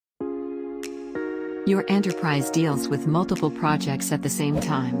Your enterprise deals with multiple projects at the same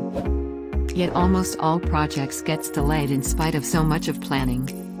time. Yet almost all projects gets delayed in spite of so much of planning.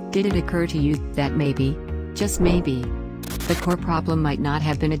 Did it occur to you that maybe, just maybe, the core problem might not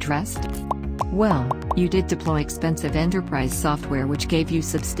have been addressed? Well, you did deploy expensive enterprise software which gave you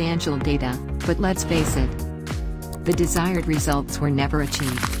substantial data, but let's face it, the desired results were never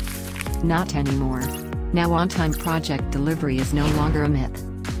achieved. Not anymore. Now on-time project delivery is no longer a myth.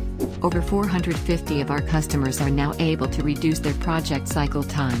 Over 450 of our customers are now able to reduce their project cycle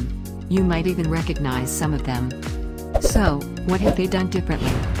time. You might even recognize some of them. So, what have they done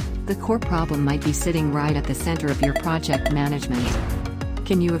differently? The core problem might be sitting right at the center of your project management.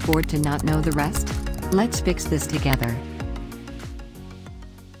 Can you afford to not know the rest? Let's fix this together.